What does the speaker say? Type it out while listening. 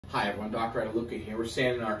Hi everyone, Dr. Iadeluca here. We're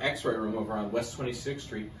standing in our x-ray room over on West 26th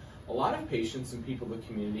Street. A lot of patients and people in the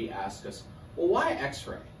community ask us, well, why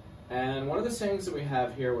x-ray? And one of the sayings that we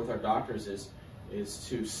have here with our doctors is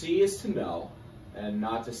to see is to know, and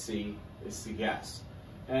not to see is to guess.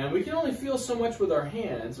 And we can only feel so much with our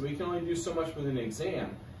hands, we can only do so much with an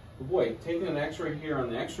exam. But boy, taking an x-ray here on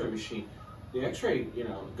the x-ray machine, the x-ray,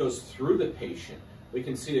 goes through the patient. We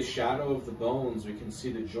can see the shadow of the bones, we can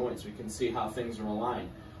see the joints, we can see how things are aligned.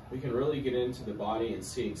 We can really get into the body and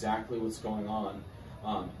see exactly what's going on.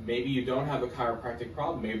 Maybe you don't have a chiropractic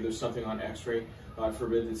problem. Maybe there's something on x-ray, God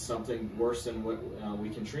forbid, that's something worse than what we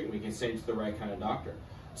can treat. We can send you to the right kind of doctor.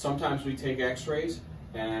 Sometimes we take x-rays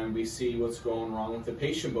and we see what's going wrong with the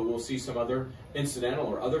patient, but we'll see some other incidental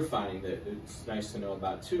or other finding that it's nice to know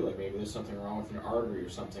about too, like maybe there's something wrong with an artery or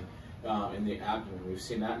something in the abdomen. We've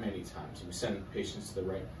seen that many times, and we send patients to the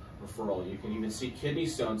right referral. You can even see kidney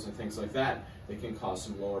stones and things like that that can cause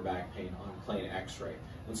some lower back pain on plain x-ray.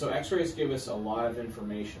 And so x-rays give us a lot of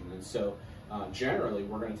information, and so generally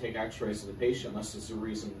we're going to take x-rays of the patient unless there's a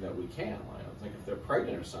reason that we can, like if they're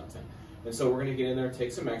pregnant or something. And so we're going to get in there,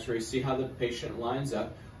 take some x-rays, see how the patient lines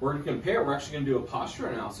up. We're going to compare. We're actually going to do a posture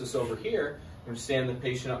analysis over here. We're going to stand the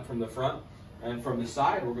patient up from the front, and from the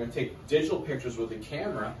side we're going to take digital pictures with a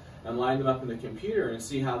camera and line them up in the computer and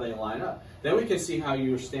see how they line up. Then we can see how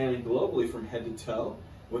you're standing globally from head to toe.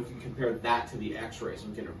 We can compare that to the x-rays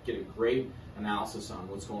and get a great analysis on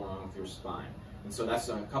what's going on with your spine. And so that's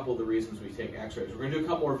a couple of the reasons we take x-rays. We're going to do a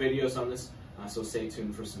couple more videos on this, so stay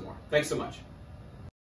tuned for some more. Thanks so much.